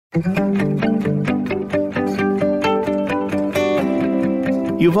You've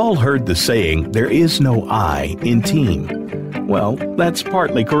all heard the saying, there is no I in team. Well, that's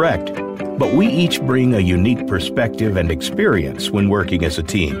partly correct, but we each bring a unique perspective and experience when working as a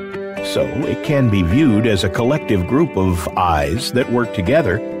team. So it can be viewed as a collective group of I's that work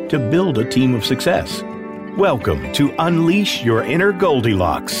together to build a team of success. Welcome to Unleash Your Inner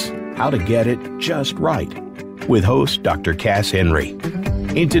Goldilocks, How to Get It Just Right, with host Dr. Cass Henry.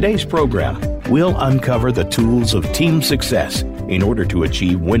 In today's program, we'll uncover the tools of team success in order to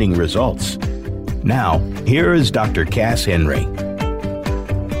achieve winning results. Now, here is Dr. Cass Henry.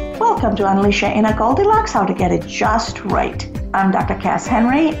 Welcome to Unleash Your Inner Goldilocks, How to Get It Just Right. I'm Dr. Cass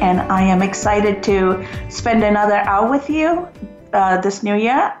Henry, and I am excited to spend another hour with you this new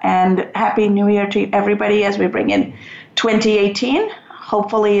year, and Happy New Year to everybody as we bring in 2018.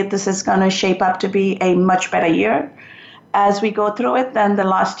 Hopefully, this is going to shape up to be a much better year as we go through it than the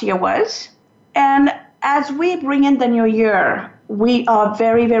last year was. And as we bring in the new year, we are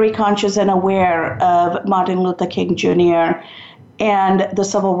very, very conscious and aware of Martin Luther King Jr. and the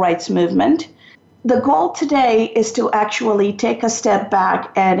civil rights movement. The goal today is to actually take a step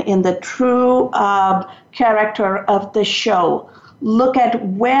back and, in the true character of the show, look at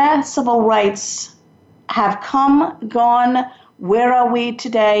where civil rights have come, gone, where are we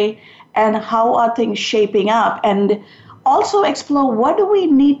today, and how are things shaping up, and also explore what do we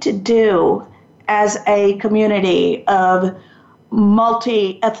need to do as a community of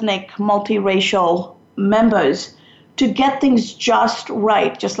multi-ethnic, multiracial members to get things just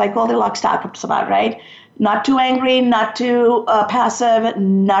right, just like Goldilocks talks about, right? Not too angry, not too passive,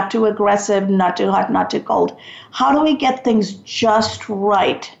 not too aggressive, not too hot, not too cold. How do we get things just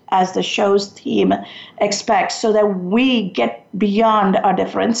right as the show's theme expects so that we get beyond our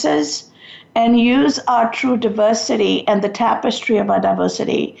differences and use our true diversity and the tapestry of our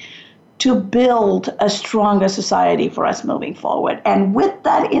diversity to build a stronger society for us moving forward? And with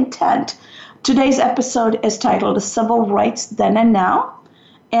that intent, today's episode is titled Civil Rights Then and Now.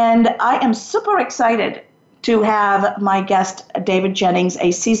 And I am super excited to have my guest, David Jennings,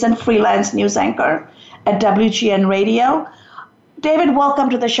 a seasoned freelance news anchor at WGN Radio. David, welcome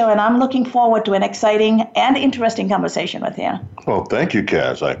to the show, and I'm looking forward to an exciting and interesting conversation with you. Well, thank you,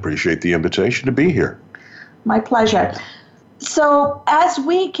 Kaz. I appreciate the invitation to be here. My pleasure. So as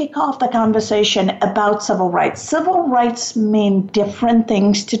we kick off the conversation about civil rights mean different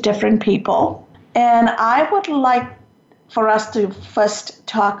things to different people. And I would like for us to first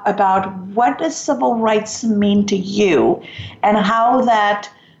talk about what does civil rights mean to you and how that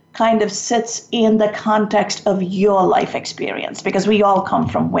kind of sits in the context of your life experience, because we all come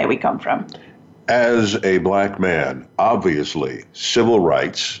from where we come from. As a black man, obviously, civil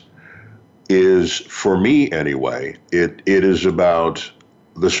rights is, for me anyway, it is about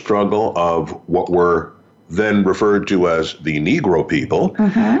the struggle of what were then referred to as the Negro people,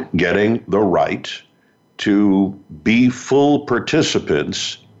 getting the right to be full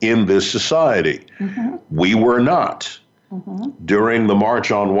participants in this society. We were not. During the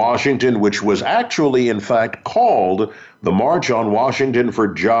March on Washington, which was actually, in fact, called the March on Washington for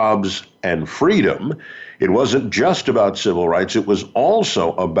Jobs and Freedom, it wasn't just about civil rights, it was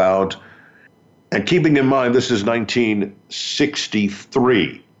also about, and keeping in mind this is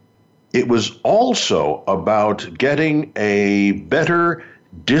 1963, it was also about getting a better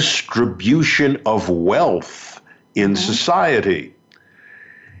distribution of wealth in society.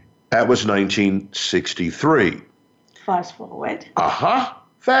 That was 1963. Fast forward.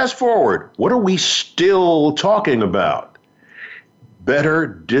 Fast forward. What are we still talking about?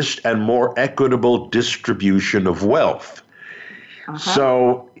 Better and more equitable distribution of wealth.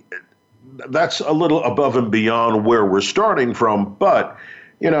 So that's a little above and beyond where we're starting from, but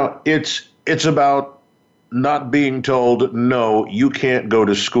it's about not being told, no, you can't go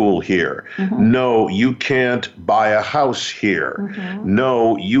to school here. No, you can't buy a house here.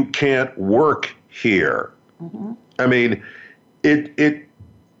 No, you can't work here. I mean,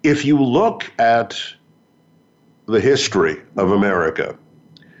 if you look at the history of America,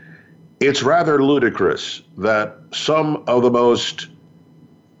 it's rather ludicrous that some of the most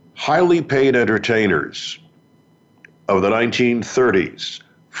highly paid entertainers of the 1930s,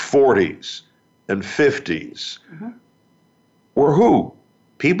 40s, and 50s were who?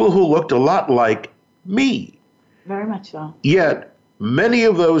 People who looked a lot like me. Very much so. Yet, many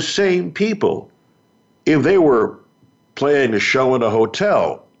of those same people, if they were playing a show in a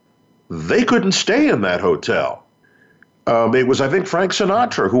hotel, they couldn't stay in that hotel. It was, I think, Frank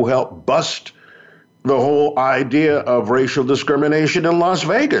Sinatra who helped bust the whole idea of racial discrimination in Las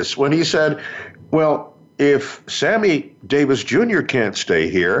Vegas when he said, well, if Sammy Davis Jr. can't stay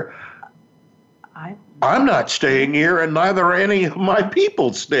here, I'm not staying here, and neither are any of my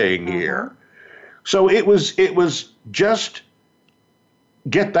people staying here. So it was just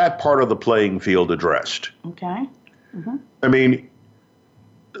get that part of the playing field addressed. Okay. I mean,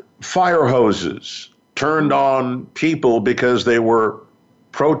 fire hoses turned on people because they were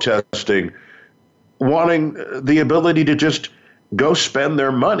protesting, wanting the ability to just go spend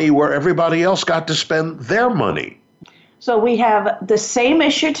their money where everybody else got to spend their money. So we have the same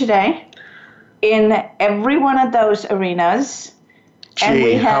issue today in every one of those arenas.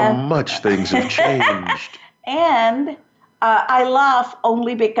 Gee, how much things have changed. And I laugh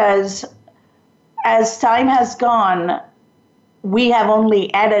only because as time has gone, we have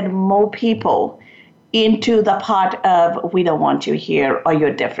only added more people into the pot of we don't want you here or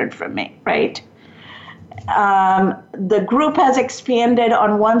you're different from me, right? The group has expanded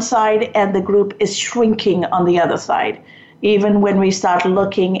on one side and the group is shrinking on the other side, even when we start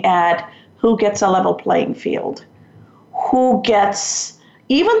looking at who gets a level playing field, who gets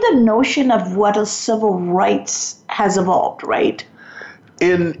even the notion of what a civil rights has evolved, right?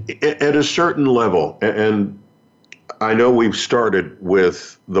 At a certain level, and I know we've started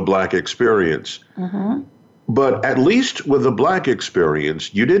with the Black experience, but at least with the Black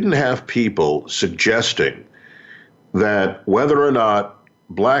experience, you didn't have people suggesting that whether or not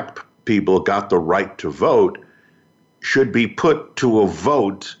Black people got the right to vote should be put to a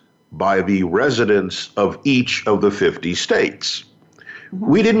vote by the residents of each of the 50 states.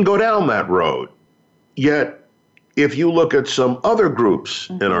 We didn't go down that road. Yet, if you look at some other groups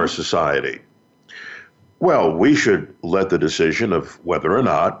in our society, well, we should let the decision of whether or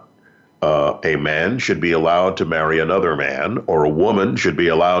not a man should be allowed to marry another man or a woman should be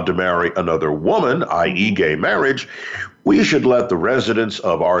allowed to marry another woman, i.e. gay marriage, we should let the residents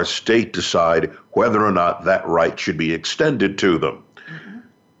of our state decide whether or not that right should be extended to them.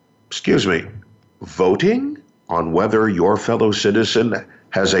 Excuse me, voting on whether your fellow citizen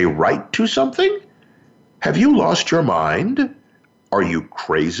has a right to something? Have you lost your mind? Are you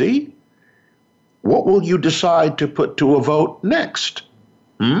crazy? What will you decide to put to a vote next?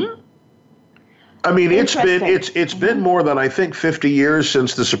 I mean, it's been more than I think 50 years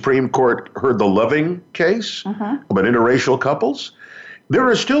since the Supreme Court heard the Loving case about interracial couples. There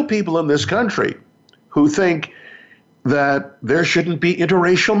are still people in this country who think that there shouldn't be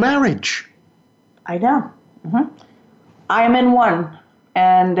interracial marriage. I know. I am in one,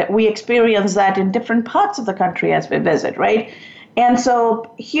 and we experience that in different parts of the country as we visit, right? And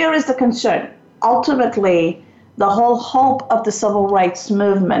so here is the concern. Ultimately, the whole hope of the civil rights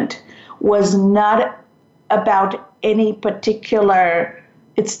movement was not about any particular,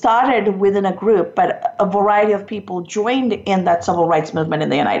 it started within a group, but a variety of people joined in that civil rights movement in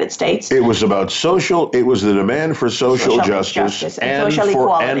the United States. It was about it was the demand for social justice and social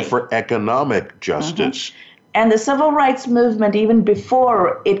equality. And for economic justice. And the civil rights movement, even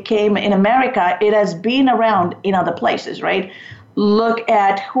before it came in America, it has been around in other places, right? Look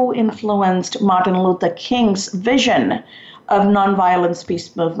at who influenced Martin Luther King's vision of nonviolence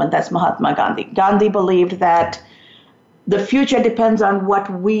peace movement. That's Mahatma Gandhi. Gandhi believed that the future depends on what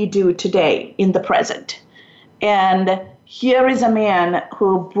we do today in the present. And here is a man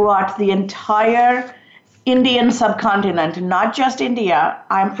who brought the entire Indian subcontinent, not just India.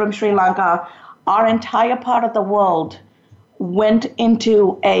 I'm from Sri Lanka. Our entire part of the world went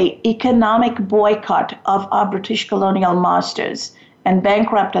into an economic boycott of our British colonial masters and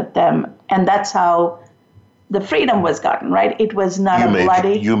bankrupted them. And that's how the freedom was gotten, right? It was not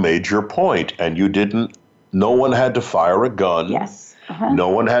bloody. You made your point, and you didn't. No one had to fire a gun. Yes. No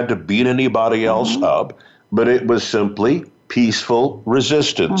one had to beat anybody else up, but it was simply peaceful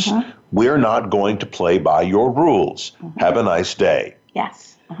resistance. We're not going to play by your rules. Have a nice day.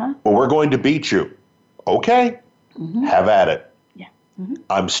 Yes. Well, we're going to beat you. Okay. Have at it. Yeah.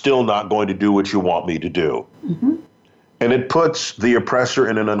 I'm still not going to do what you want me to do. And it puts the oppressor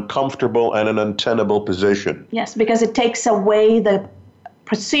in an uncomfortable and an untenable position. Yes, because it takes away the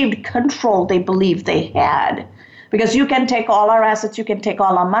perceived control they believed they had. Because you can take all our assets, you can take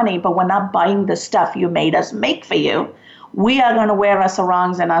all our money, but we're not buying the stuff you made us make for you. We are going to wear our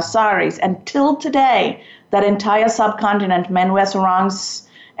sarongs and our saris. Until today, that entire subcontinent, men wear sarongs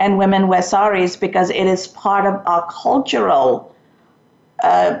and women wear saris because it is part of our cultural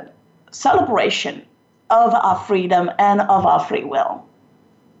celebration of our freedom and of our free will.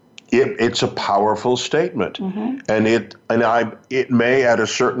 It's a powerful statement, and it may at a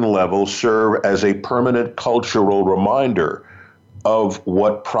certain level serve as a permanent cultural reminder of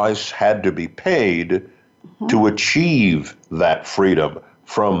what price had to be paid to achieve that freedom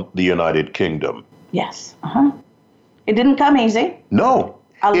from the United Kingdom. Yes. It didn't come easy. No.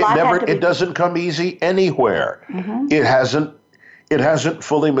 It doesn't come easy anywhere. Mm-hmm. It hasn't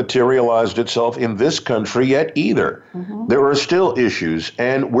fully materialized itself in this country yet either. Mm-hmm. There are still issues,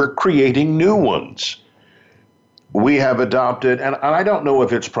 and we're creating new ones. We have adopted, and I don't know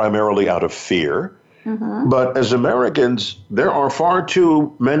if it's primarily out of fear, mm-hmm. but as Americans, there are far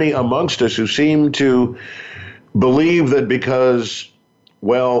too many amongst us who seem to believe that because,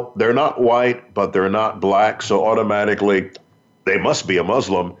 well, they're not white, but they're not black, so automatically they must be a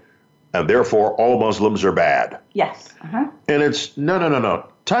Muslim, and therefore all Muslims are bad. Yes. And it's, no.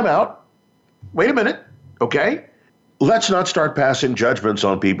 Time out. Wait a minute, okay? Let's not start passing judgments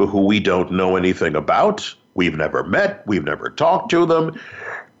on people who we don't know anything about. We've never met. We've never talked to them.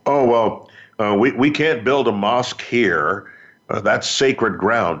 Oh, well, we can't build a mosque here. That's sacred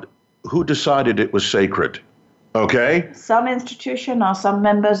ground. Who decided it was sacred? Okay? Some institution or some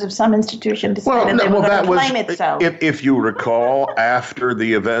members of some institution decided they were going to claim it so. If you recall, after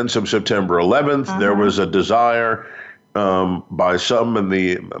the events of September 11th, there was a desire by some in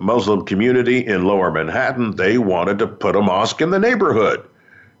the Muslim community in Lower Manhattan. They wanted to put a mosque in the neighborhood.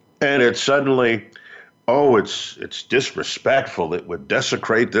 And it's suddenly, it's disrespectful. It would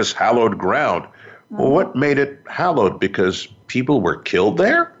desecrate this hallowed ground. Well, what made it hallowed? Because people were killed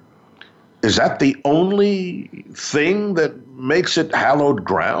there? Is that the only thing that makes it hallowed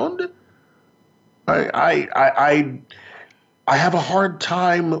ground? I have a hard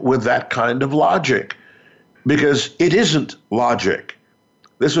time with that kind of logic because it isn't logic.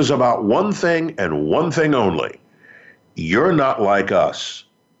 This is about one thing and one thing only. You're not like us.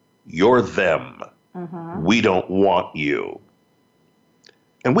 You're them. Mm-hmm. We don't want you.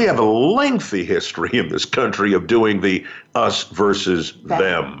 And we have a lengthy history in this country of doing the us versus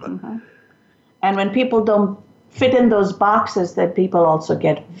them. Mm-hmm. And when people don't fit in those boxes, then people also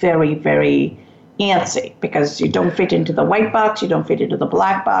get very, very antsy because you don't fit into the white box, you don't fit into the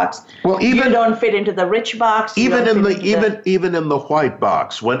black box, you don't fit into the rich box. Even in the white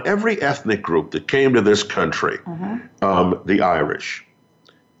box, when every ethnic group that came to this country, the Irish,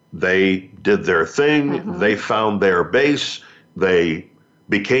 they did their thing, they found their base, they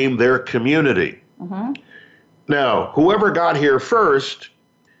became their community. Now, whoever got here first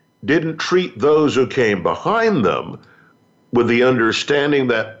didn't treat those who came behind them with the understanding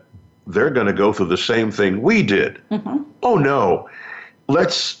that they're going to go through the same thing we did. Oh, no.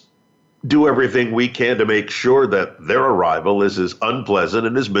 Let's do everything we can to make sure that their arrival is as unpleasant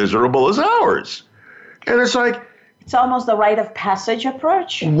and as miserable as ours. And it's like, it's almost the rite of passage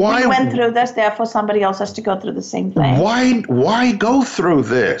approach. Why, we went through this, therefore somebody else has to go through the same thing. Why go through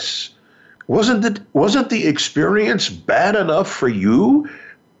this? Wasn't the experience bad enough for you?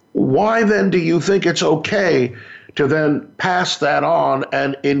 Why then do you think it's okay to then pass that on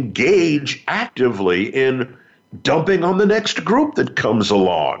and engage actively in dumping on the next group that comes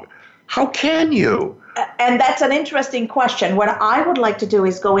along? How can you? And that's an interesting question. What I would like to do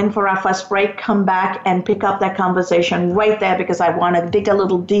is go in for our first break, come back and pick up that conversation right there because I want to dig a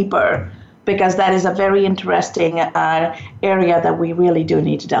little deeper because that is a very interesting area that we really do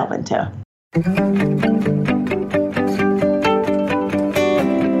need to delve into.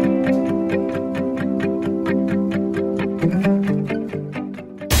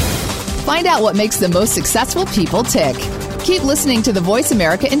 Find out what makes the most successful people tick. Keep listening to the Voice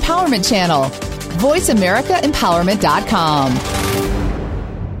America Empowerment Channel. VoiceAmericaEmpowerment.com.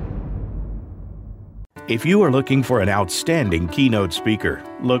 If you are looking for an outstanding keynote speaker,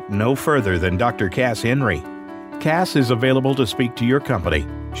 look no further than Dr. Cass Henry. Cass is available to speak to your company.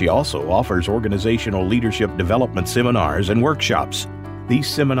 She also offers organizational leadership development seminars and workshops. These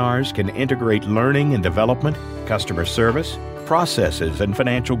seminars can integrate learning and development, customer service, processes, and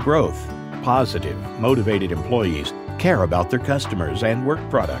financial growth. Positive, motivated employees care about their customers and work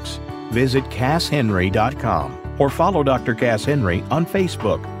products. Visit CassHenry.com or follow Dr. Cass Henry on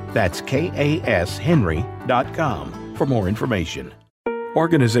Facebook. That's KASHenry.com for more information.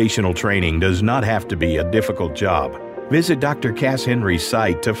 Organizational training does not have to be a difficult job. Visit Dr. Cass Henry's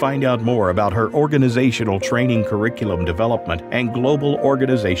site to find out more about her organizational training curriculum development and global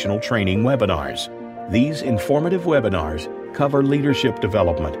organizational training webinars. These informative webinars cover leadership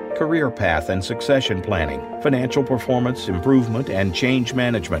development, career path and succession planning, financial performance improvement and change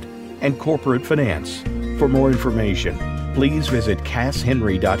management, and corporate finance. For more information, please visit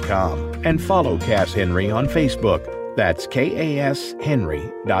CassHenry.com and follow Cass Henry on Facebook. That's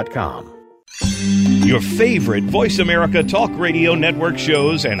KASHenry.com. Your favorite Voice America Talk Radio Network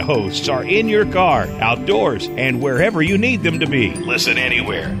shows and hosts are in your car, outdoors, and wherever you need them to be. Listen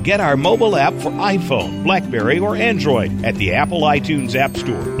anywhere. Get our mobile app for iPhone, BlackBerry, or Android at the Apple iTunes App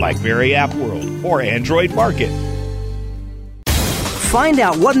Store, BlackBerry App World, or Android Market. Find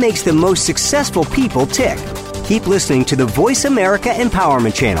out what makes the most successful people tick. Keep listening to the Voice America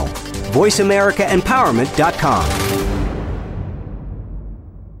Empowerment Channel. VoiceAmericaEmpowerment.com.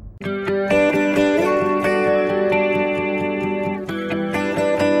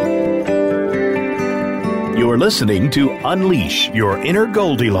 You're listening to Unleash Your Inner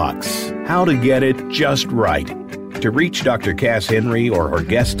Goldilocks, how to get it just right. To reach Dr. Cass Henry or her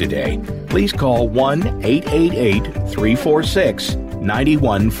guest today, please call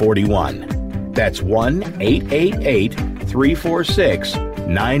 1-888-346-9141. That's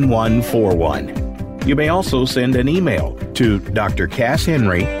 1-888-346-9141. You may also send an email to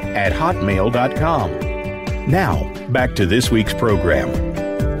drcasshenry@hotmail.com. Now, back to this week's program.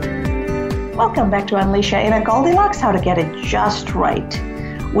 Welcome back to Unleash Your Inner Goldilocks, how to get it just right.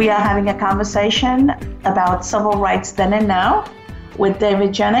 We are having a conversation about civil rights then and now with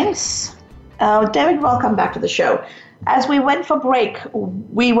David Jennings. David, welcome back to the show. As we went for break,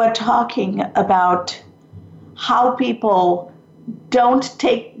 we were talking about how people don't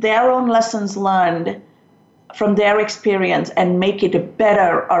take their own lessons learned from their experience and make it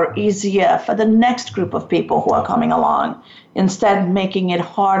better or easier for the next group of people who are coming along, instead making it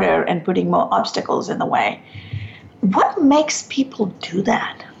harder and putting more obstacles in the way. What makes people do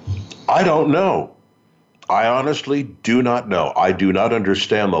that? I don't know. I honestly do not know. I do not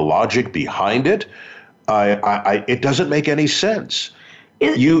understand the logic behind it. It doesn't make any sense.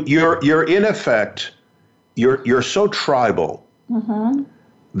 You're in effect, you're so tribal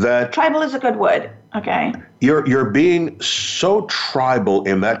that tribal is a good word. Okay. You're being so tribal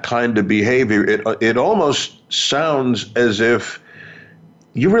in that kind of behavior. It almost sounds as if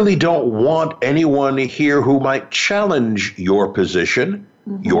you really don't want anyone here who might challenge your position,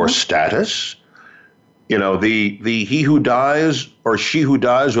 your status. You know, the he who dies or she who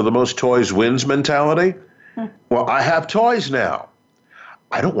dies with the most toys wins mentality. Well, I have toys now.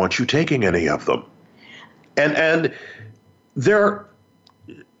 I don't want you taking any of them. And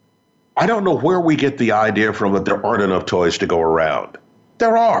I don't know where we get the idea from that there aren't enough toys to go around.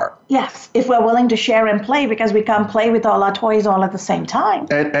 There are. Yes, if we're willing to share and play, because we can't play with all our toys all at the same time.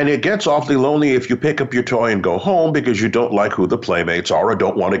 And it gets awfully lonely if you pick up your toy and go home because you don't like who the playmates are or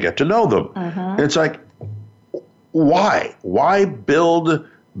don't want to get to know them. And it's like, why? Why build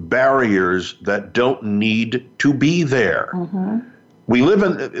barriers that don't need to be there? We live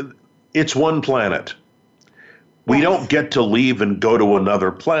in, it's one planet. We don't get to leave and go to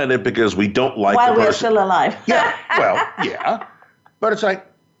another planet because we don't like while the person. We're still alive. Yeah, well, yeah. But it's like,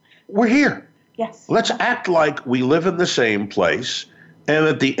 we're here. Yes. Let's act like we live in the same place. And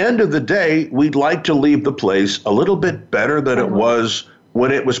at the end of the day, we'd like to leave the place a little bit better than it was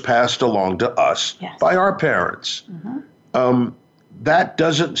when it was passed along to us by our parents. That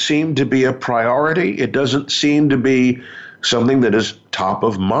doesn't seem to be a priority. It doesn't seem to be something that is top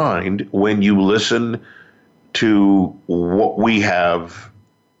of mind when you listen to what we have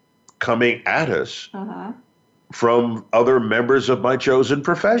coming at us from other members of my chosen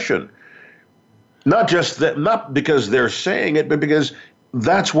profession. Not just that, not because they're saying it, but because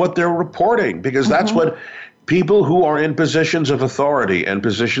that's what they're reporting, because that's what people who are in positions of authority and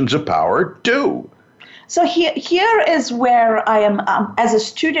positions of power do. So here is where I am, as a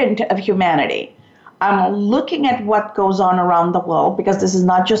student of humanity, I'm looking at what goes on around the world, because this is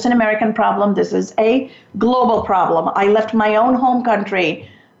not just an American problem. This is a global problem. I left my own home country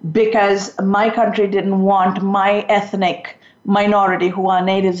because my country didn't want my ethnic minority who are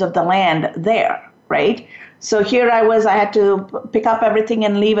natives of the land there, right? So here I was, I had to pick up everything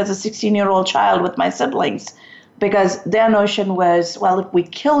and leave as a 16-year-old child with my siblings, because their notion was, well, if we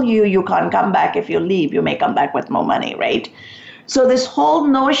kill you, you can't come back. If you leave, you may come back with more money, right? So this whole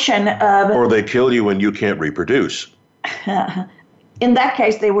notion of... Or they kill you and you can't reproduce. In that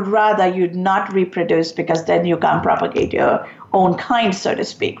case, they would rather you not reproduce, because then you can't propagate your own kind, so to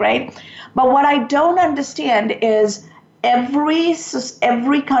speak, right? But what I don't understand is every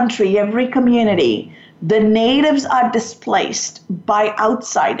country, every community, the natives are displaced by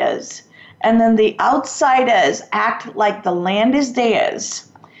outsiders. And then the outsiders act like the land is theirs.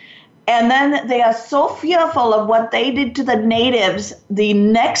 And then they are so fearful of what they did to the natives, the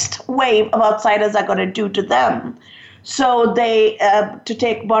next wave of outsiders are going to do to them. So they,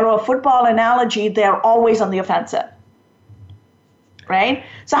 to borrow a football analogy, they're always on the offensive, right?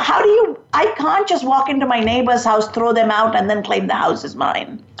 So I can't just walk into my neighbor's house, throw them out, and then claim the house is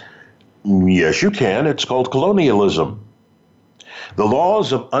mine. Yes, you can. It's called colonialism. The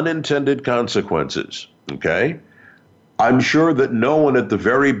laws of unintended consequences, okay? I'm sure that no one at the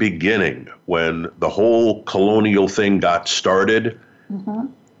very beginning, when the whole colonial thing got started,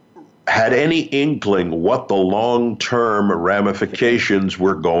 had any inkling what the long-term ramifications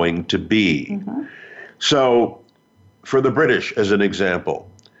were going to be. So, for the British, as an example,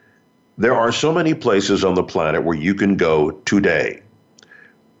 there are so many places on the planet where you can go today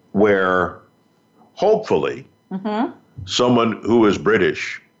where hopefully someone who is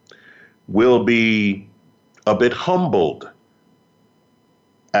British will be a bit humbled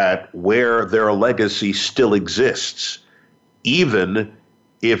at where their legacy still exists, even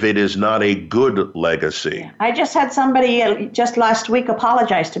if it is not a good legacy. I just had somebody just last week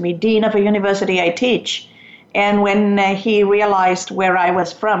apologize to me, dean of a university I teach. And when he realized where I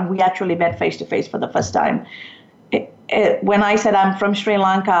was from, we actually met face to face for the first time. When I said, I'm from Sri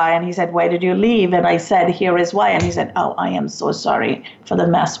Lanka, and he said, why did you leave? And I said, here is why. And he said, oh, I am so sorry for the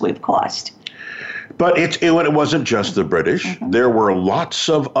mess we've caused. But it wasn't just the British. There were lots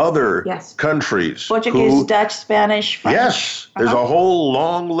of other countries. Portuguese, Dutch, Spanish, French. Yes, there's a whole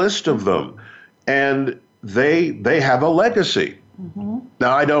long list of them. And they have a legacy.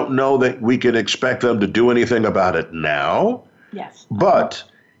 Now, I don't know that we can expect them to do anything about it now. Yes. But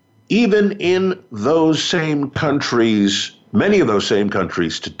even in those same countries, many of those same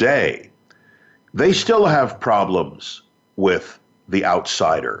countries today, they still have problems with the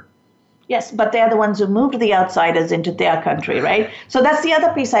outsider. Yes, but they're the ones who moved the outsiders into their country, right? So that's the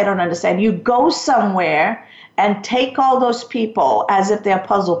other piece I don't understand. You go somewhere and take all those people as if they're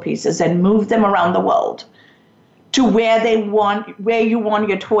puzzle pieces and move them around the world to where you want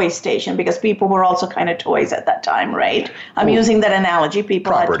your toy station, because people were also kind of toys at that time, right? I'm using that analogy.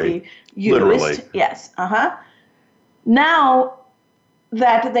 People property, had to be used. Literally. Yes. Now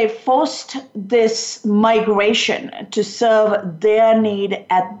that they forced this migration to serve their need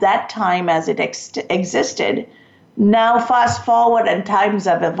at that time as it existed, now fast forward and times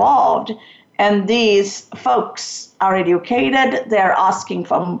have evolved, and these folks are educated, they're asking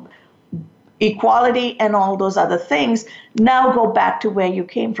for equality and all those other things. Now go back to where you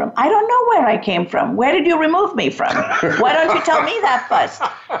came from. I don't know where I came from. Where did you remove me from? Why don't you tell me that first?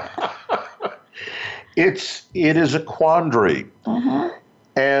 It is a quandary.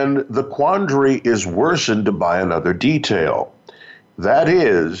 And the quandary is worsened by another detail. That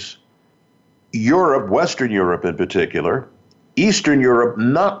is, Europe, Western Europe in particular, Eastern Europe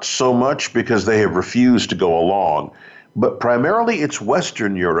not so much because they have refused to go along, but primarily it's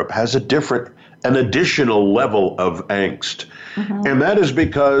Western Europe has an additional level of angst. And that is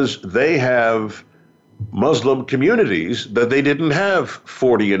because they have Muslim communities that they didn't have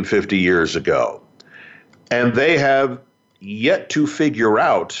 40 and 50 years ago. And they have yet to figure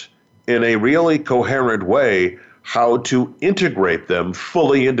out in a really coherent way how to integrate them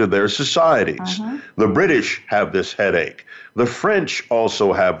fully into their societies. The British have this headache. The French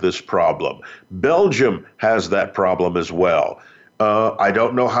also have this problem. Belgium has that problem as well. I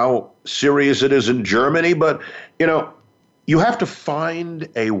don't know how serious it is in Germany, but you have to find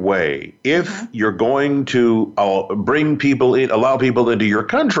a way. If you're going to bring people in, allow people into your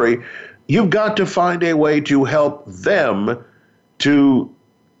country, you've got to find a way to help them to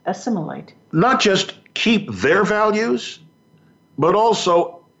assimilate. Not just keep their values, but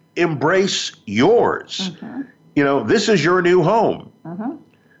also embrace yours. This is your new home.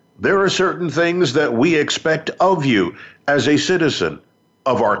 There are certain things that we expect of you as a citizen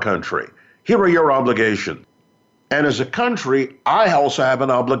of our country. Here are your obligations. And as a country, I also have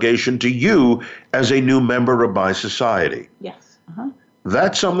an obligation to you as a new member of my society. Yes.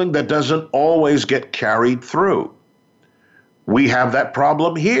 That's something that doesn't always get carried through. We have that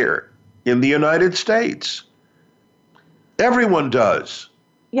problem here in the United States. Everyone does.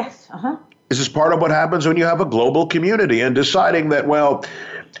 Yes. This is part of what happens when you have a global community and deciding that, well,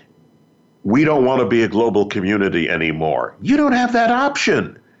 we don't want to be a global community anymore. You don't have that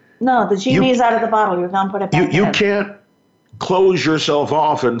option. No, the genie is out of the bottle. You can't put it back in. You can't close yourself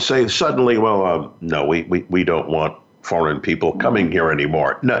off and say suddenly, well, no, we don't want foreign people coming here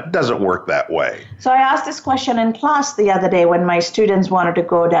anymore. No, it doesn't work that way. So I asked this question in class the other day when my students wanted to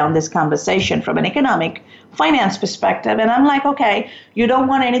go down this conversation from an economic finance perspective. And I'm like, okay, you don't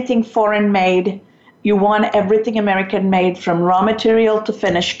want anything foreign made. You want everything American made from raw material to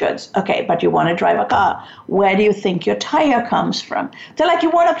finished goods. Okay, but you want to drive a car. Where do you think your tire comes from? They're like, you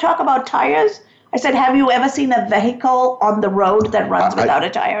want to talk about tires? I said, have you ever seen a vehicle on the road that runs without a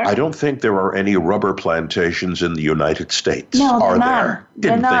tire? I don't think there are any rubber plantations in the United States. No, are not. There?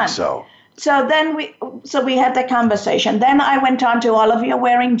 Didn't think so. So then we had the conversation. Then I went on to all of you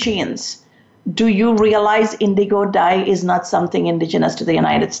wearing jeans. Do you realize indigo dye is not something indigenous to the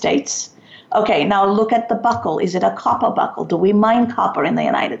United States? Okay, now look at the buckle. Is it a copper buckle? Do we mine copper in the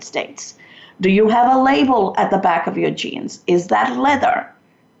United States? Do you have a label at the back of your jeans? Is that leather?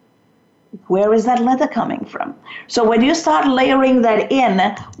 Where is that leather coming from? So when you start layering that in,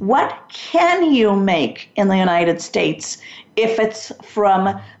 what can you make in the United States if it's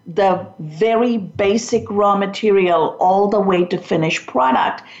from the very basic raw material all the way to finished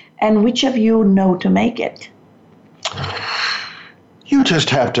product? And which of you know to make it? You just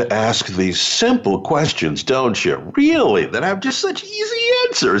have to ask these simple questions, don't you? Really, that have just such easy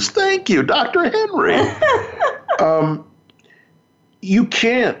answers. Thank you, Dr. Henry. You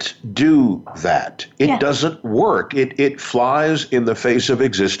can't do that. It doesn't work. It flies in the face of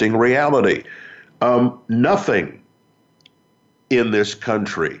existing reality. Nothing in this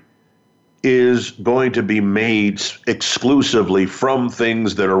country is going to be made exclusively from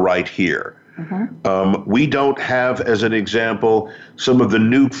things that are right here. We don't have, as an example, some of the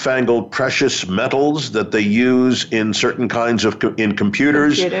newfangled precious metals that they use in certain kinds of in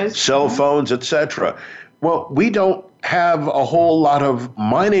computers. Cell phones, etc. Well, we don't have a whole lot of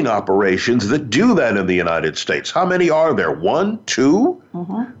mining operations that do that in the United States. How many are there? 1, 2?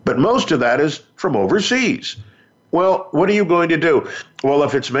 But most of that is from overseas. Well, what are you going to do? Well,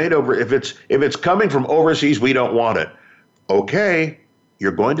 if it's coming from overseas, we don't want it. Okay,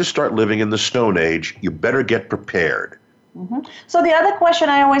 you're going to start living in the Stone Age. You better get prepared. So the other question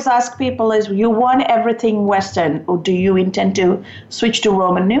I always ask people is, you want everything Western, or do you intend to switch to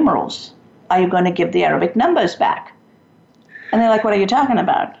Roman numerals? Are you going to give the Arabic numbers back? And they're like, what are you talking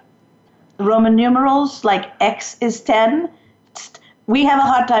about? Roman numerals, like X is 10. We have a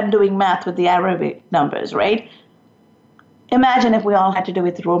hard time doing math with the Arabic numbers, right? Imagine if we all had to do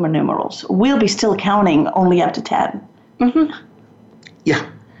it with Roman numerals. We'll be still counting only up to 10. Yeah.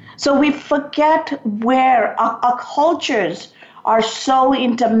 So we forget where our cultures are so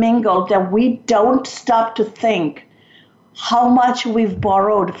intermingled that we don't stop to think how much we've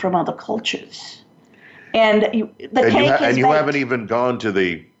borrowed from other cultures. And you haven't even gone to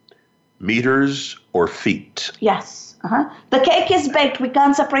the meters or feet. Yes. The cake is baked. We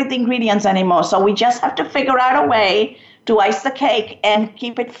can't separate the ingredients anymore. So we just have to figure out a way to ice the cake and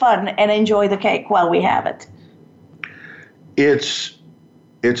keep it fun and enjoy the cake while we have it.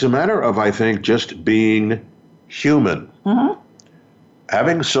 It's a matter of, I think, just being human.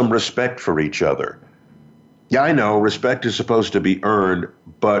 Having some respect for each other. Yeah, I know respect is supposed to be earned,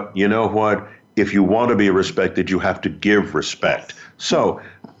 but you know what? If you want to be respected, you have to give respect. So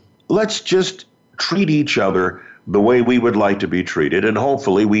let's just treat each other the way we would like to be treated, and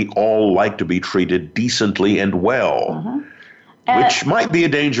hopefully we all like to be treated decently and well, which might be a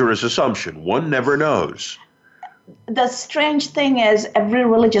dangerous assumption. One never knows. The strange thing is, every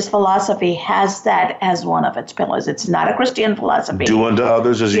religious philosophy has that as one of its pillars. It's not a Christian philosophy. Do unto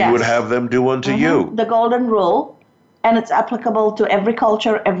others as you would have them do unto you. The golden rule. And it's applicable to every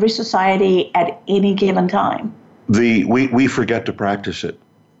culture, every society at any given time. We forget to practice it,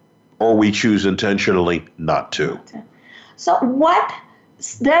 or we choose intentionally not to. So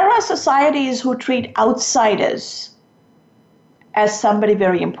there are societies who treat outsiders as somebody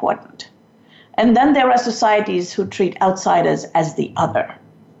very important. And then there are societies who treat outsiders as the other.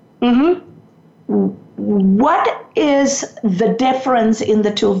 What is the difference in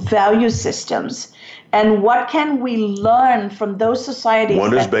the two value systems? And what can we learn from those societies?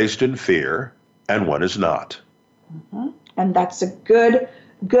 One is based in fear, and one is not. And that's a good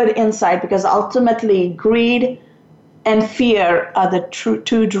insight, because ultimately greed and fear are the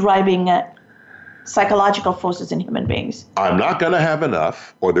two driving psychological forces in human beings. I'm not going to have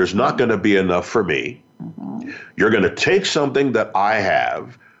enough, or there's not going to be enough for me. You're going to take something that I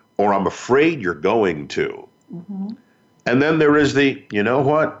have, or I'm afraid you're going to. And then there is you know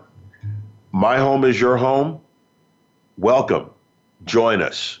what? My home is your home. Welcome. Join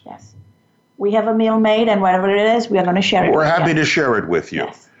us. Yes. We have a meal made, and whatever it is, we are going to share it. We're happy to share it with you.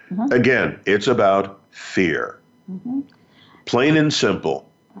 Yes. Again, it's about fear. Plain and simple.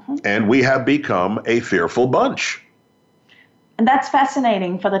 And we have become a fearful bunch. And that's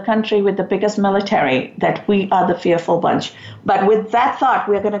fascinating for the country with the biggest military, that we are the fearful bunch. But with that thought,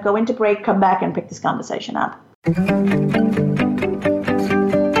 we're going to go into break, come back, and pick this conversation up.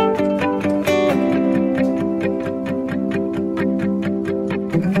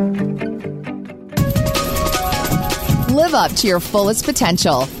 Live up to your fullest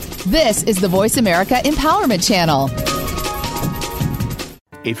potential. This is the Voice America Empowerment Channel.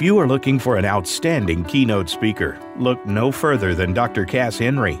 If you are looking for an outstanding keynote speaker, look no further than Dr. Cass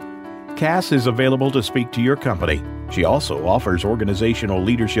Henry. Cass is available to speak to your company. She also offers organizational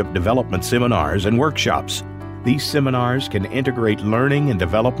leadership development seminars and workshops. These seminars can integrate learning and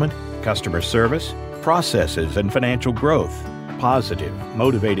development, customer service, processes, and financial growth. Positive,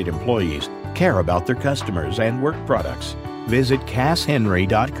 motivated employees care about their customers and work products. Visit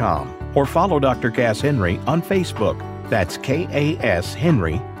CassHenry.com or follow Dr. Cass Henry on Facebook. That's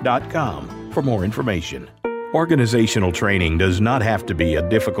KASHenry.com for more information. Organizational training does not have to be a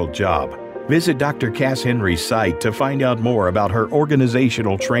difficult job. Visit Dr. Cass Henry's site to find out more about her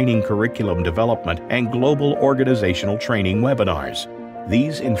organizational training curriculum development and global organizational training webinars.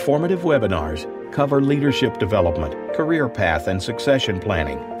 These informative webinars cover leadership development, career path and succession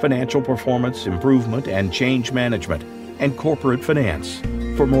planning, financial performance improvement and change management, and corporate finance.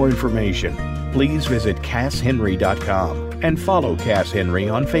 For more information, please visit CassHenry.com and follow Cass Henry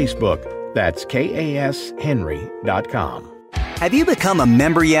on Facebook. That's KASHenry.com. Have you become a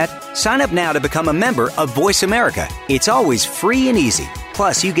member yet? Sign up now to become a member of Voice America. It's always free and easy.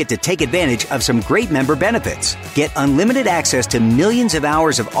 Plus, you get to take advantage of some great member benefits. Get unlimited access to millions of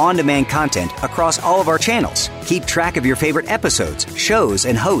hours of on-demand content across all of our channels. Keep track of your favorite episodes, shows,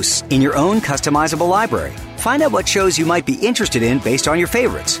 and hosts in your own customizable library. Find out what shows you might be interested in based on your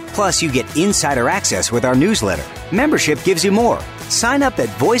favorites. Plus, you get insider access with our newsletter. Membership gives you more. Sign up at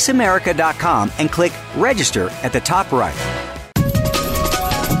voiceamerica.com and click register at the top right.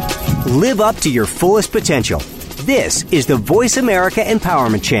 Live up to your fullest potential. This is the Voice America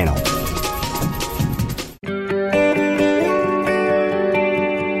Empowerment Channel.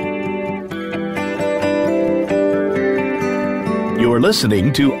 You're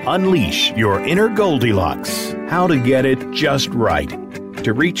listening to Unleash Your Inner Goldilocks. How to get it just right.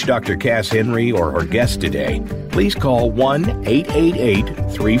 To reach Dr. Cass Henry or her guest today, please call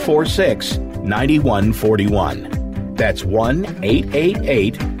 1-888-346-9141. That's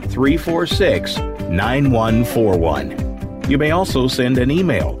 1-888-346-9141. You may also send an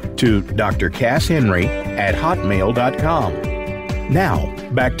email to drcasshenry@hotmail.com. Now,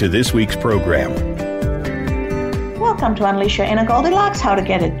 back to this week's program. Welcome to Unleash Your Inner Goldilocks, how to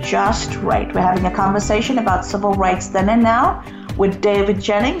get it just right. We're having a conversation about civil rights then and now with David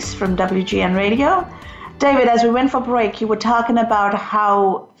Jennings from WGN Radio. David, as we went for break, you were talking about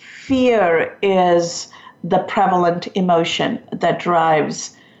how fear is the prevalent emotion that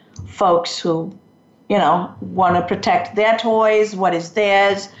drives folks who, want to protect their toys, what is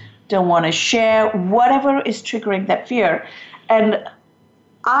theirs, don't want to share, whatever is triggering that fear. And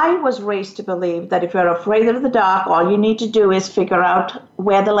I was raised to believe that if you're afraid of the dark, all you need to do is figure out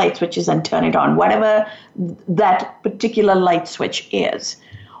where the light switch is and turn it on, whatever that particular light switch is.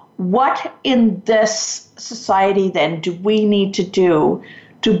 What in this society then do we need to do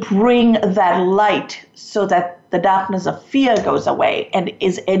to bring that light so that the darkness of fear goes away? And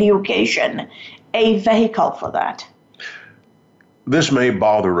is education a vehicle for that? This may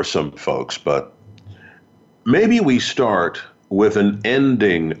bother some folks, but maybe we start with an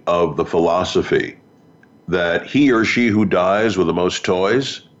ending of the philosophy that he or she who dies with the most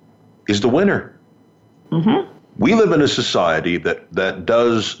toys is the winner. Mm-hmm. We live in a society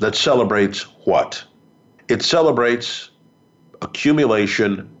that celebrates what? It celebrates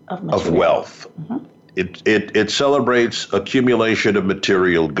accumulation of wealth. Mm-hmm. It celebrates accumulation of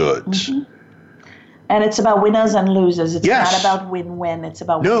material goods. Mm-hmm. And it's about winners and losers. It's not about win-win. It's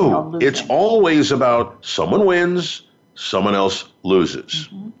about win or losing. It's always about someone wins, someone else loses.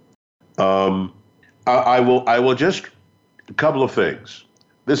 Mm-hmm. I will just a couple of things.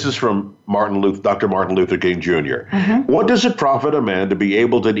 This is from Dr. Martin Luther King Jr. Mm-hmm. What does it profit a man to be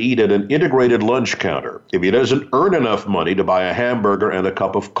able to eat at an integrated lunch counter if he doesn't earn enough money to buy a hamburger and a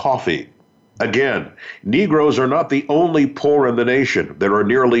cup of coffee? Again, Negroes are not the only poor in the nation. There are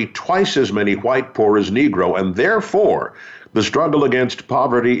nearly twice as many white poor as Negro, and therefore, the struggle against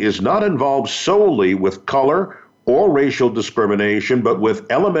poverty is not involved solely with color or racial discrimination, but with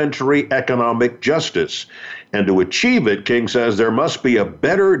elementary economic justice. And to achieve it, King says there must be a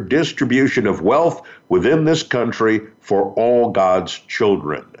better distribution of wealth within this country for all God's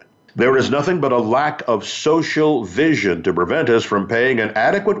children. There is nothing but a lack of social vision to prevent us from paying an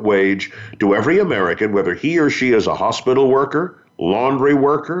adequate wage to every American, whether he or she is a hospital worker, laundry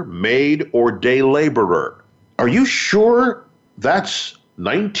worker, maid, or day laborer. Are you sure that's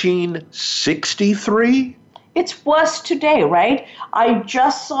 1963? It's worse today, right? I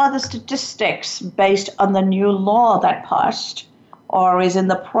just saw the statistics based on the new law that passed or is in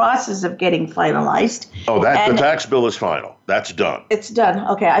the process of getting finalized. Oh, the tax bill is final. That's done. It's done.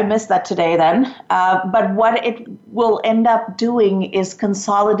 Okay, I missed that today then. But what it will end up doing is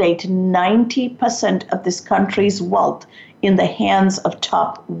consolidate 90% of this country's wealth in the hands of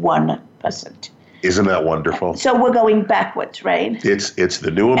top 1%. 100%. Isn't that wonderful? So we're going backwards, right? It's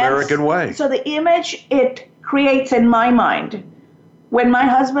the new American way. So the image it creates in my mind, when my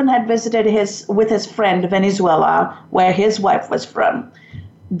husband had visited with his friend Venezuela, where his wife was from,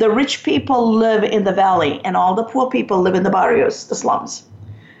 the rich people live in the valley and all the poor people live in the barrios, the slums.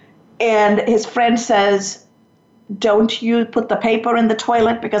 And his friend says, don't you put the paper in the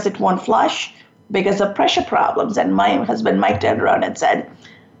toilet because it won't flush because of pressure problems. And my husband Mike turned around and said,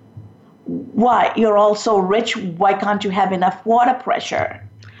 why? You're all so rich. Why can't you have enough water pressure?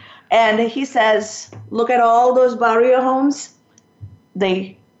 And he says, look at all those barrio homes.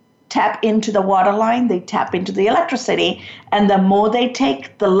 They tap into the water line, they tap into the electricity, and the more they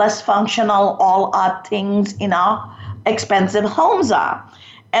take, the less functional all our things in our expensive homes are.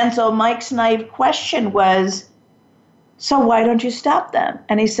 And so Mike's naive question was, so why don't you stop them?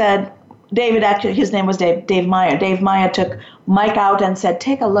 And he said, David, actually, his name was Dave Meyer. Dave Meyer took Mike out and said,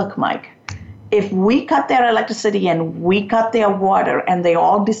 take a look, Mike. If we cut their electricity and we cut their water and they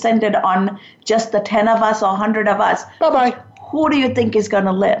all descended on just the 10 of us or 100 of us, bye-bye. Who do you think is going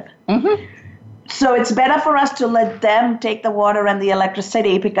to live? Mm-hmm. So it's better for us to let them take the water and the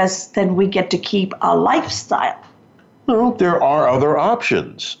electricity because then we get to keep our lifestyle. Well, there are other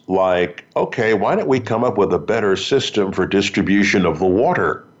options. Like, okay, why don't we come up with a better system for distribution of the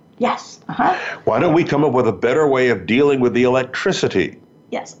water? Yes. Uh-huh. Why don't we come up with a better way of dealing with the electricity?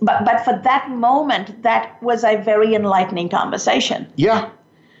 Yes. But for that moment, that was a very enlightening conversation. Yeah.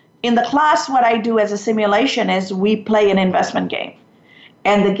 In the class, what I do as a simulation is we play an investment game.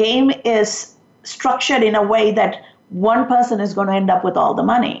 And the game is structured in a way that one person is going to end up with all the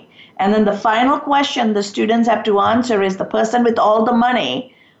money. And then the final question the students have to answer is the person with all the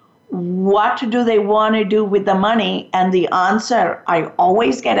money, what do they want to do with the money? And the answer I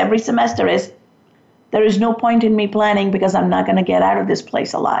always get every semester is, there is no point in me planning because I'm not going to get out of this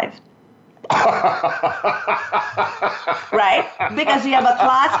place alive. Right? Because you have a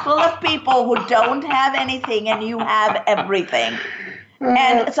class full of people who don't have anything and you have everything.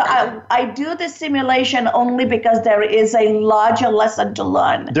 And so I do this simulation only because there is a larger lesson to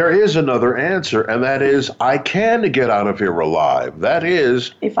learn. There is another answer, and that is I can get out of here alive. That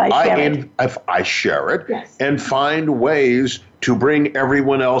is, if I share it yes. and find ways to bring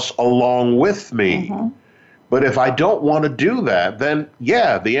everyone else along with me. Mm-hmm. But if I don't want to do that, then,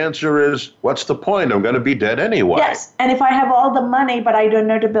 yeah, the answer is, what's the point? I'm going to be dead anyway. Yes, and if I have all the money, but I don't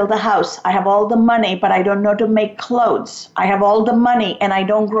know to build a house, I have all the money, but I don't know to make clothes, I have all the money, and I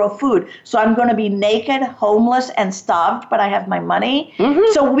don't grow food, so I'm going to be naked, homeless, and starved, but I have my money.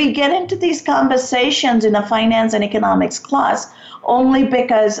 Mm-hmm. So we get into these conversations in a finance and economics class only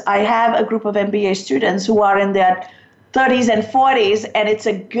because I have a group of MBA students who are in their 30s and 40s, and it's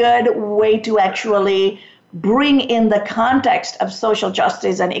a good way to actually bring in the context of social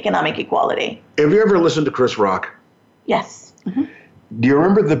justice and economic equality. Have you ever listened to Chris Rock? Yes. Mm-hmm. Do you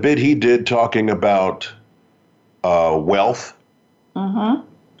remember the bit he did talking about wealth? Mm-hmm.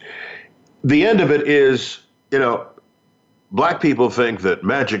 The end of it is, black people think that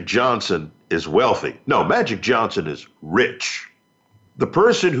Magic Johnson is wealthy. No, Magic Johnson is rich. The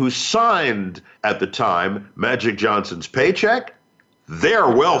person who signed at the time Magic Johnson's paycheck, they're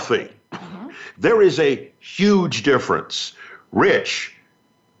wealthy. Mm-hmm. There is a huge difference. Rich,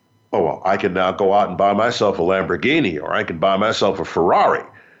 oh, well, I can now go out and buy myself a Lamborghini, or I can buy myself a Ferrari.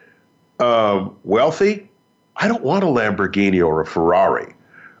 Wealthy, I don't want a Lamborghini or a Ferrari.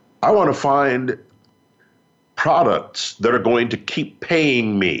 I want to find products that are going to keep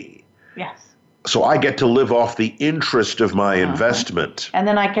paying me. Yes. So I get to live off the interest of my investment. And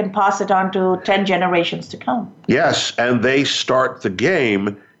then I can pass it on to 10 generations to come. Yes, and they start the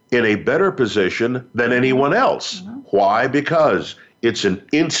game in a better position than anyone else. Mm-hmm. Why? Because it's an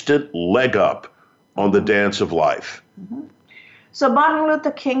instant leg up on the dance of life. Mm-hmm. So Martin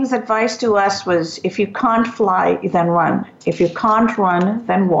Luther King's advice to us was, if you can't fly, then run. If you can't run,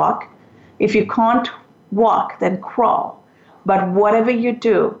 then walk. If you can't walk, then crawl. But whatever you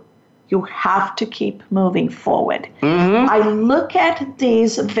do, you have to keep moving forward. Mm-hmm. I look at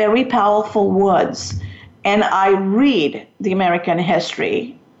these very powerful words and I read the American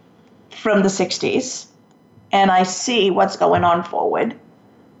history from the 60s, and I see what's going on forward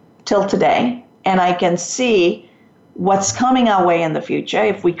till today, and I can see what's coming our way in the future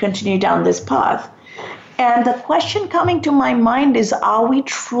if we continue down this path. And the question coming to my mind is, are we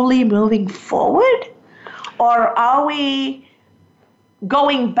truly moving forward, or are we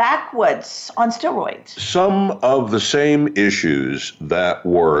going backwards on steroids? Some of the same issues that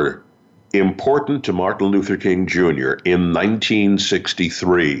were important to Martin Luther King Jr. in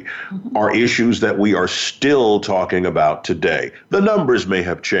 1963 are issues that we are still talking about today. The numbers may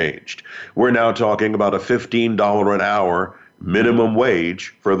have changed. We're now talking about a $15 an hour minimum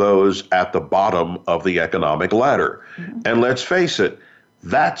wage for those at the bottom of the economic ladder. And let's face it,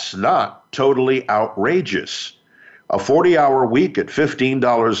 that's not totally outrageous. A 40-hour week at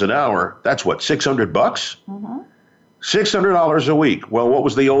 $15 an hour, that's what, $600? $600 a week. Well, what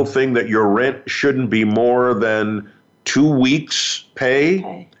was the old thing that your rent shouldn't be more than 2 weeks'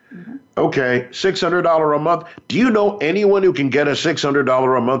 pay? Okay, $600 a month. Do you know anyone who can get a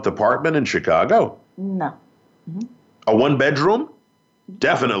 $600 a month apartment in Chicago? No. A one-bedroom?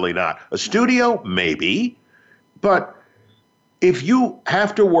 Definitely not. A studio? Maybe. But if you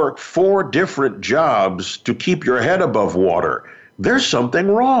have to work 4 different jobs to keep your head above water, there's something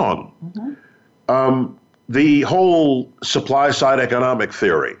wrong. The whole supply-side economic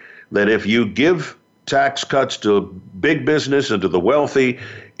theory that if you give tax cuts to big business and to the wealthy,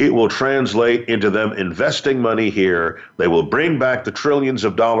 it will translate into them investing money here. They will bring back the trillions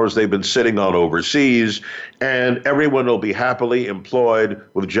of dollars they've been sitting on overseas, and everyone will be happily employed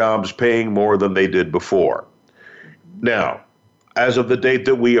with jobs paying more than they did before. Now, as of the date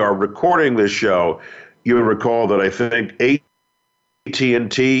that we are recording this show, you'll recall that I think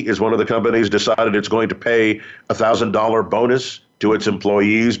AT&T is one of the companies decided it's going to pay a $1,000 bonus to its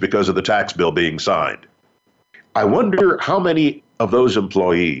employees because of the tax bill being signed. I wonder how many of those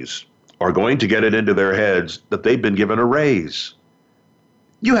employees are going to get it into their heads that they've been given a raise.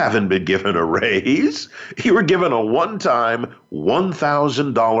 You haven't been given a raise. You were given a one-time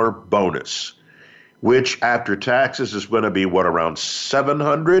 $1,000 bonus, which after taxes is going to be, what, around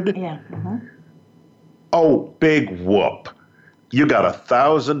 $700? Yeah. Oh, big whoop. You got a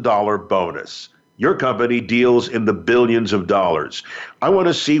 $1,000 bonus. Your company deals in the billions of dollars. I want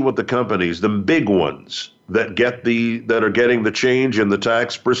to see what the companies, the big ones that are getting the change in the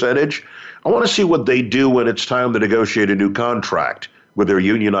tax percentage, I want to see what they do when it's time to negotiate a new contract with their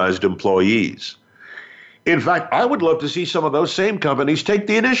unionized employees. In fact, I would love to see some of those same companies take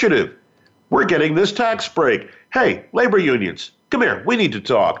the initiative. We're getting this tax break. Hey, labor unions, come here. We need to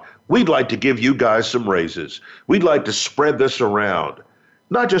talk. We'd like to give you guys some raises. We'd like to spread this around.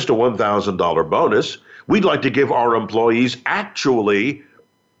 Not just a $1,000 bonus. We'd like to give our employees actually,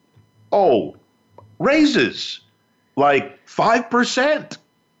 raises, like 5%.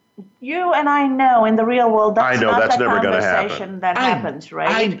 You and I know in the real world that's I know, not that's the never gonna conversation that happens,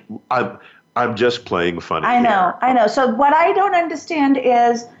 right? I'm just playing funny. I know. So what I don't understand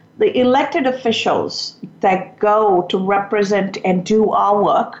is the elected officials that go to represent and do our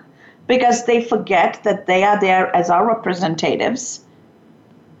work, because they forget that they are there as our representatives,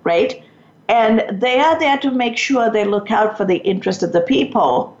 right? And they are there to make sure they look out for the interest of the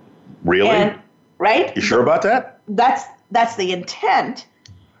people. Really? Right? You sure about that? That's the intent.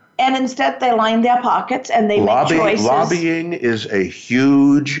 And instead they line their pockets and they make choices. Lobbying is a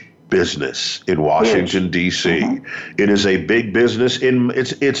huge business in Washington, D.C. It is a big business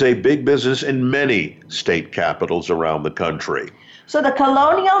it's a big business in many state capitals around the country. So the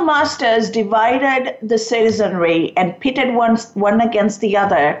colonial masters divided the citizenry and pitted one against the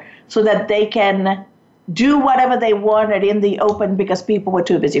other so that they can do whatever they wanted in the open because people were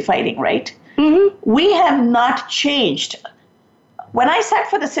too busy fighting, right? We have not changed. When I sat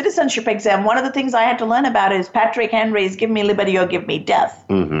for the citizenship exam, one of the things I had to learn about is Patrick Henry's "Give me liberty or give me death."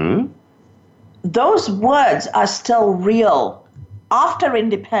 Those words are still real after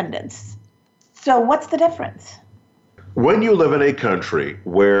independence. So what's the difference? When you live in a country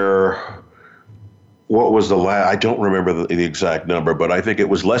where, what was the last, I don't remember the exact number, but I think it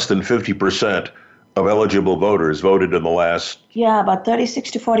was less than 50% of eligible voters voted in the last... Yeah, about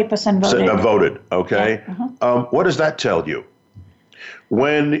 36 to 40% voted. Voted, okay? Yeah. What does that tell you?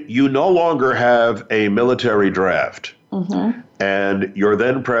 When you no longer have a military draft, and your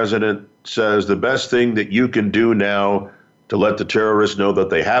then president says the best thing that you can do now to let the terrorists know that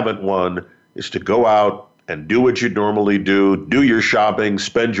they haven't won is to go out and do what you normally do your shopping,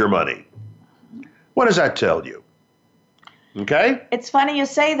 spend your money. What does that tell you? Okay? It's funny you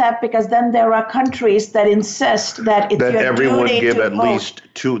say that because then there are countries that insist that it's that your everyone duty give to at vote. least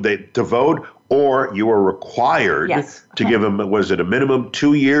to vote, or you are required to give them, was it a minimum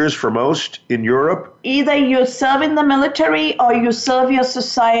 2 years for most in Europe? Either you serve in the military or you serve your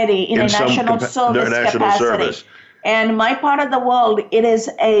society in a national service capacity. And my part of the world, it is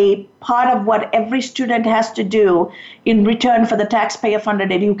a part of what every student has to do in return for the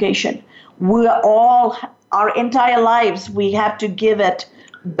taxpayer-funded education. We're all, our entire lives, we have to give it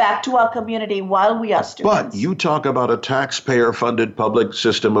back to our community while we are students. But you talk about a taxpayer-funded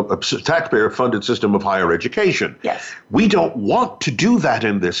taxpayer-funded system of higher education. Yes. We don't want to do that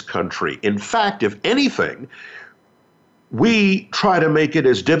in this country. In fact, if anything, we try to make it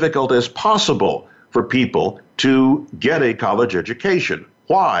as difficult as possible for people to get a college education.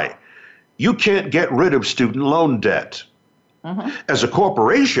 Why? You can't get rid of student loan debt. As a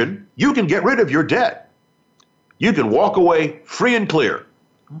corporation, you can get rid of your debt. You can walk away free and clear.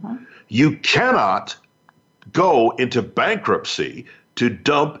 You cannot go into bankruptcy to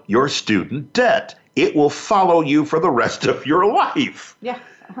dump your student debt. It will follow you for the rest of your life. Yeah.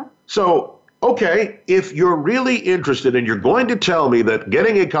 So, okay, if you're really interested and you're going to tell me that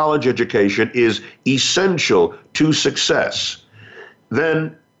getting a college education is essential to success,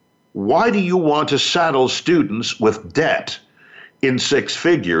 then why do you want to saddle students with debt in six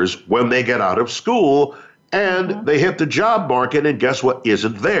figures when they get out of school and they hit the job market, and guess what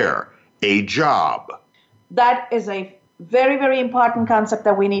isn't there? A job. That is a very, very important concept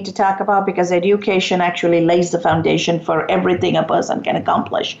that we need to talk about, because education actually lays the foundation for everything a person can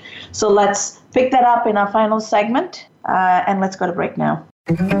accomplish. So let's pick that up in our final segment, and let's go to break now.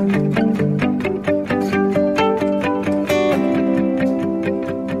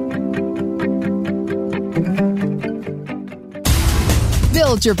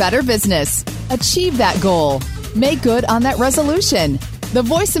 Build your better business. Achieve that goal. Make good on that resolution. The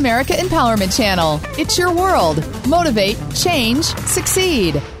Voice America Empowerment Channel. It's your world. Motivate, change,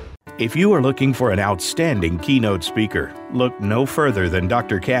 succeed. If you are looking for an outstanding keynote speaker, look no further than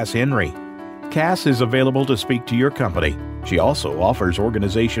Dr. Cass Henry. Cass is available to speak to your company. She also offers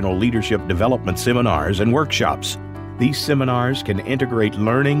organizational leadership development seminars and workshops. These seminars can integrate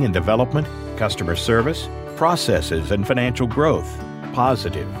learning and development, customer service, processes, and financial growth.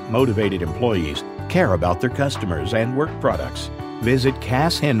 Positive, motivated employees care about their customers and work products. Visit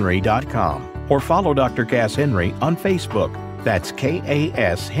CassHenry.com or follow Dr. Cass Henry on Facebook. That's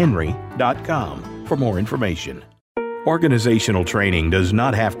KASHenry.com for more information. Organizational training does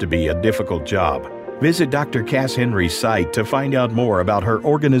not have to be a difficult job. Visit Dr. Cass Henry's site to find out more about her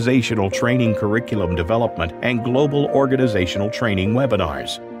organizational training curriculum development and global organizational training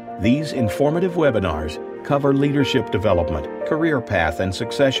webinars. These informative webinars cover leadership development, career path and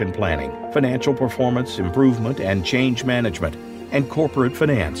succession planning, financial performance improvement and change management, and corporate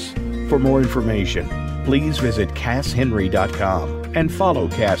finance. For more information, please visit CassHenry.com and follow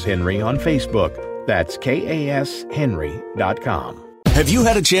Cass Henry on Facebook. That's KASHenry.com. Have you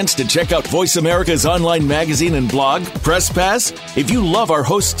had a chance to check out Voice America's online magazine and blog, Press Pass? If you love our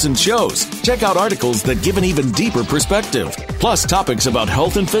hosts and shows, check out articles that give an even deeper perspective. Plus topics about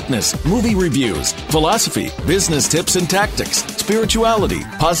health and fitness, movie reviews, philosophy, business tips and tactics, spirituality,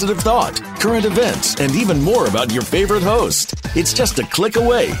 positive thought, current events, and even more about your favorite host. It's just a click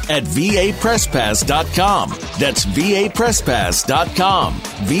away at VAPressPass.com. That's VAPressPass.com.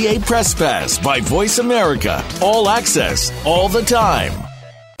 VA Press Pass by Voice America. All access, all the time.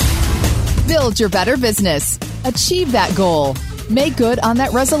 Build your better business. Achieve that goal. Make good on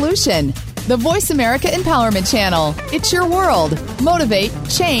that resolution. The Voice America Empowerment Channel. It's your world. Motivate,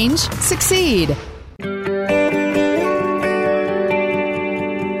 change, succeed.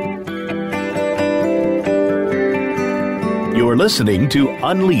 You're listening to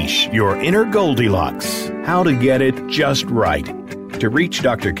Unleash Your Inner Goldilocks. How to get it just right. To reach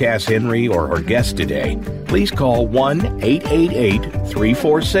Dr. Cass Henry or her guest today, please call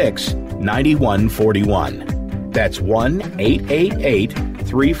 1-888-346-9141. That's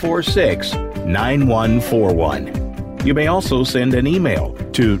 1-888-346-9141. You may also send an email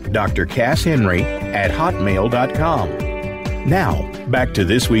to drcasshenry@hotmail.com. Now, back to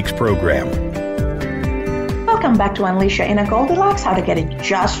this week's program. Welcome back to Unleash Your Inner Goldilocks, How to Get It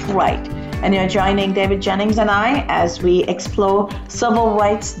Just Right. And you're joining David Jennings and I as we explore civil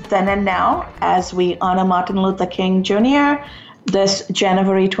rights then and now as we honor Martin Luther King Jr. this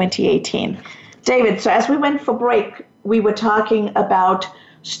January 2018. David, so as we went for break, we were talking about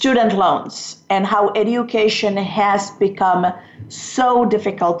student loans and how education has become so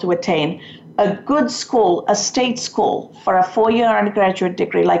difficult to attain. A good school, a state school for a 4-year undergraduate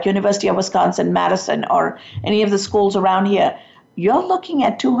degree like University of Wisconsin, Madison, or any of the schools around here, you're looking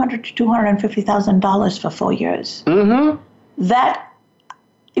at $200,000 to $250,000 for 4 years. Mm-hmm. That,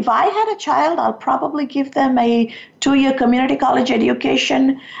 if I had a child, I'll probably give them a 2-year community college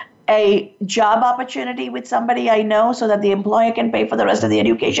education, a job opportunity with somebody I know so that the employer can pay for the rest of the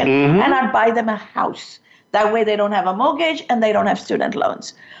education, and I'd buy them a house. That way they don't have a mortgage and they don't have student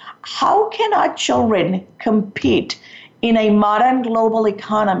loans. How can our children compete in a modern global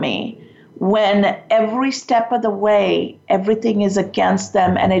economy when every step of the way, everything is against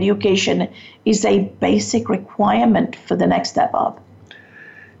them and education is a basic requirement for the next step up?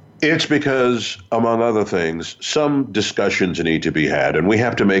 It's because, among other things, some discussions need to be had, and we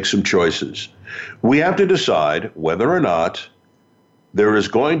have to make some choices. We have to decide whether or not there is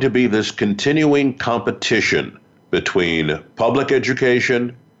going to be this continuing competition between public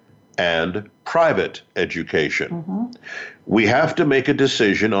education and private education. We have to make a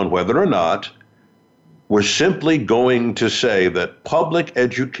decision on whether or not we're simply going to say that public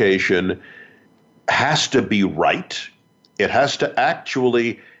education has to be right. It has to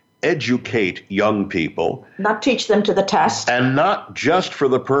actually educate young people. Not teach them to the test. And not just for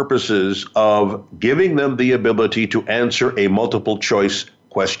the purposes of giving them the ability to answer a multiple choice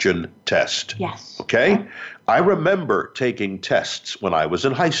question test. Yes. Okay? I remember taking tests when I was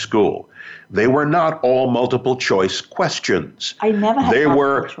in high school. They were not all multiple choice questions. I never had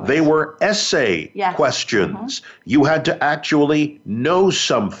multiple choice. They were essay questions. You had to actually know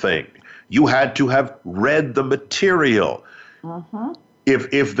something. You had to have read the material.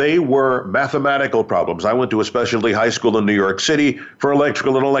 If they were mathematical problems, I went to a specialty high school in New York City for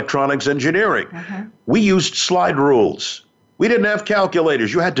electrical and electronics engineering. We used slide rules. We didn't have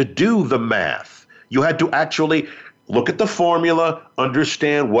calculators. You had to do the math. You had to actually look at the formula,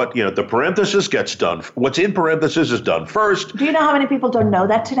 understand what, the parenthesis gets done. What's in parenthesis is done first. Do you know how many people don't know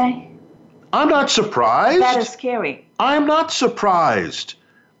that today? I'm not surprised. That is scary. I'm not surprised.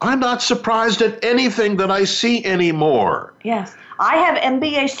 I'm not surprised at anything that I see anymore. Yes. I have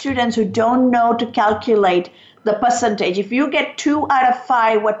MBA students who don't know to calculate the percentage. If you get 2 out of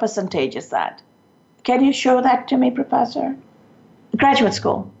 5, what percentage is that? Can you show that to me, Professor? Graduate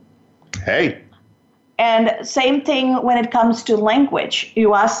school. Hey. And same thing when it comes to language.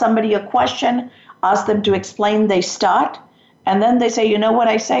 You ask somebody a question, ask them to explain, they start, and then they say, you know what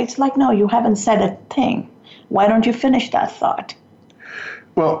I say? It's like, no, you haven't said a thing. Why don't you finish that thought?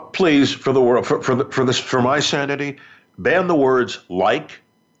 Well, please, for the world, for my sanity, ban the words like,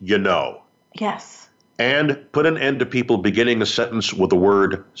 Yes. And put an end to people beginning a sentence with the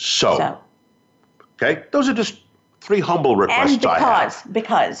word so. Okay? Those are just 3 humble requests and I have.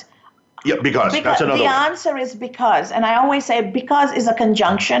 Because. Yeah, because. That's another the one. answer is because. And I always say because is a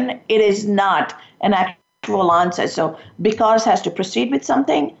conjunction. It is not an actual answer. So because has to precede with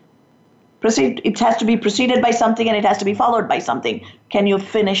something. It has to be preceded by something and it has to be followed by something. Can you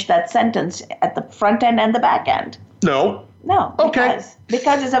finish that sentence at the front end and the back end? No. No. Okay.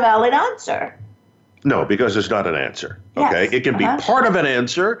 Because it's a valid answer. No, because it's not an answer. Okay. Yes. It can be part of an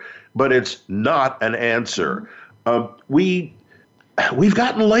answer, but it's not an answer. We've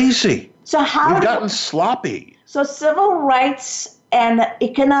gotten lazy. We've gotten sloppy. So civil rights and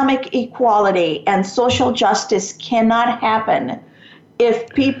economic equality and social justice cannot happen if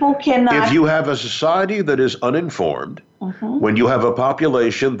people cannot. If you have a society that is uninformed, when you have a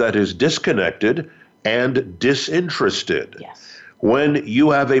population that is disconnected and disinterested, when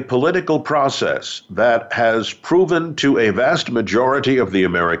you have a political process that has proven to a vast majority of the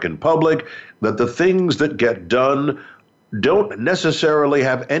American public that the things that get done don't necessarily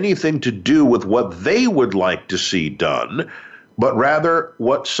have anything to do with what they would like to see done, but rather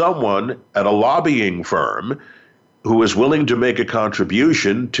what someone at a lobbying firm who is willing to make a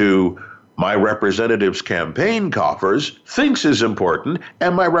contribution to my representative's campaign coffers thinks is important,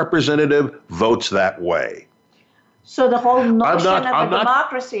 and my representative votes that way. So the whole notion of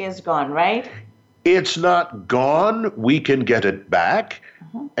democracy is gone, right? It's not gone. We can get it back.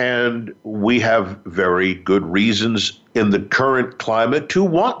 And we have very good reasons in the current climate to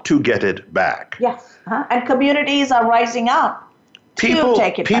want to get it back. Yes. And communities are rising up to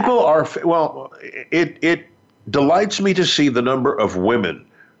take it back. It delights me to see the number of women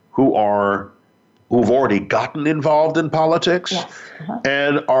who've already gotten involved in politics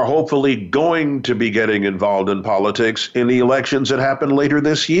and are hopefully going to be getting involved in politics in the elections that happen later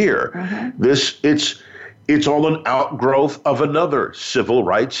this year. It's all an outgrowth of another civil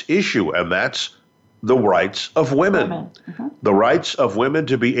rights issue, and that's the rights of women. The rights of women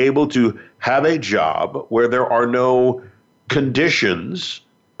to be able to have a job where there are no conditions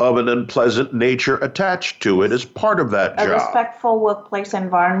of an unpleasant nature attached to it as part of that job. A respectful workplace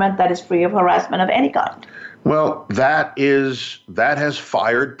environment that is free of harassment of any kind. Well, that has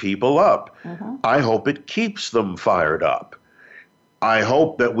fired people up. I hope it keeps them fired up. I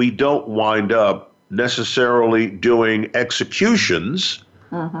hope that we don't wind up necessarily doing executions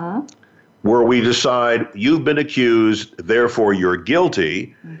where we decide you've been accused, therefore you're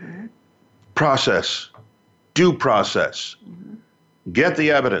guilty. Process, due process. Get the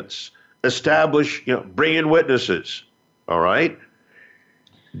evidence, establish, bring in witnesses, all right?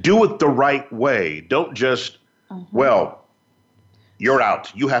 Do it the right way. Don't just, well, you're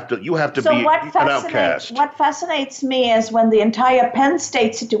out. You have to be an outcast. What fascinates me is when the entire Penn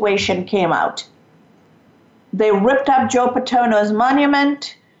State situation came out. They ripped up Joe Paterno's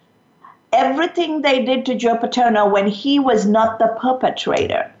monument. Everything they did to Joe Paterno when he was not the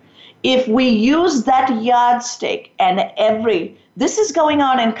perpetrator. If we use that yardstick this is going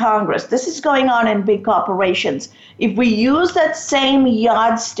on in Congress, this is going on in big corporations. If we use that same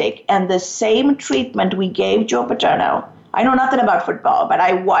yardstick and the same treatment we gave Joe Paterno, I know nothing about football, but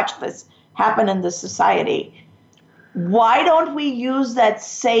I watched this happen in the society. Why don't we use that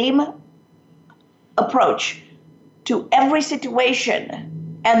same approach to every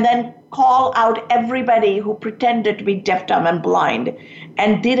situation and then call out everybody who pretended to be deaf, dumb, and blind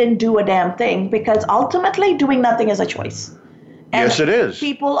and didn't do a damn thing? Because ultimately doing nothing is a choice. And yes, it is.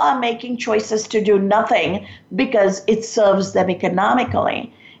 People are making choices to do nothing because it serves them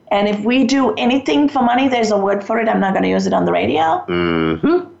economically. And if we do anything for money, there's a word for it. I'm not going to use it on the radio.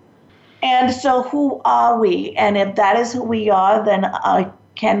 Mm-hmm. And so who are we? And if that is who we are, then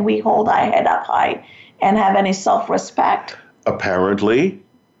can we hold our head up high and have any self-respect? Apparently,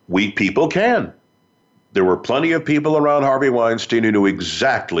 we people can. There were plenty of people around Harvey Weinstein who knew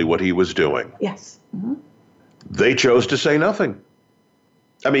exactly what he was doing. Yes. Mm-hmm. They chose to say nothing.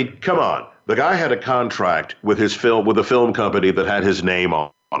 I mean, come on. The guy had a contract with a film company that had his name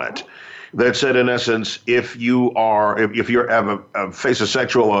on it. That said, in essence, if you face a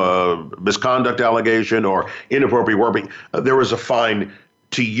sexual misconduct allegation or inappropriate work, there was a fine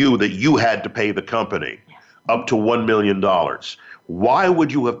to you that you had to pay the company, up to $1 million. Why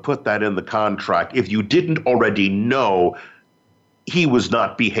would you have put that in the contract if you didn't already know he was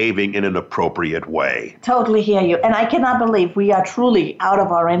not behaving in an appropriate way? Totally hear you. And I cannot believe we are truly out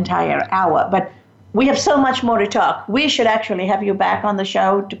of our entire hour, but we have so much more to talk. We should actually have you back on the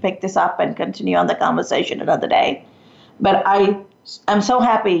show to pick this up and continue on the conversation another day. But I'm so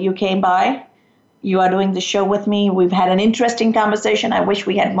happy you came by. You are doing the show with me. We've had an interesting conversation. I wish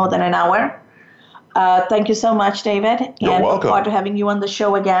we had more than an hour. Thank you so much, David. You're welcome. Look forward to having you on the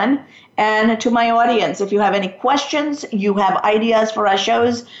show again. And to my audience, if you have any questions, you have ideas for our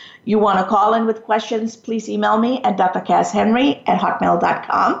shows, you want to call in with questions, please email me at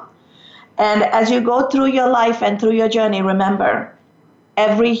drcasshenry@hotmail.com. And as you go through your life and through your journey, remember,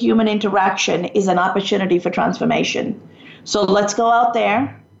 every human interaction is an opportunity for transformation. So let's go out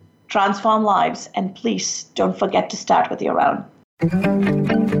there, transform lives, and please don't forget to start with your own.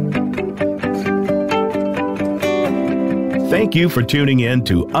 Thank you for tuning in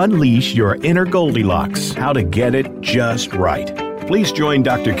to Unleash Your Inner Goldilocks, How to Get It Just Right. Please join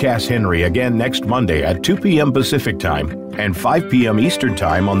Dr. Cass Henry again next Monday at 2 p.m. Pacific Time and 5 p.m. Eastern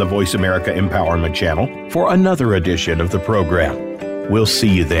Time on the Voice America Empowerment Channel for another edition of the program. We'll see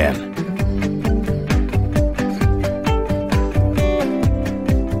you then.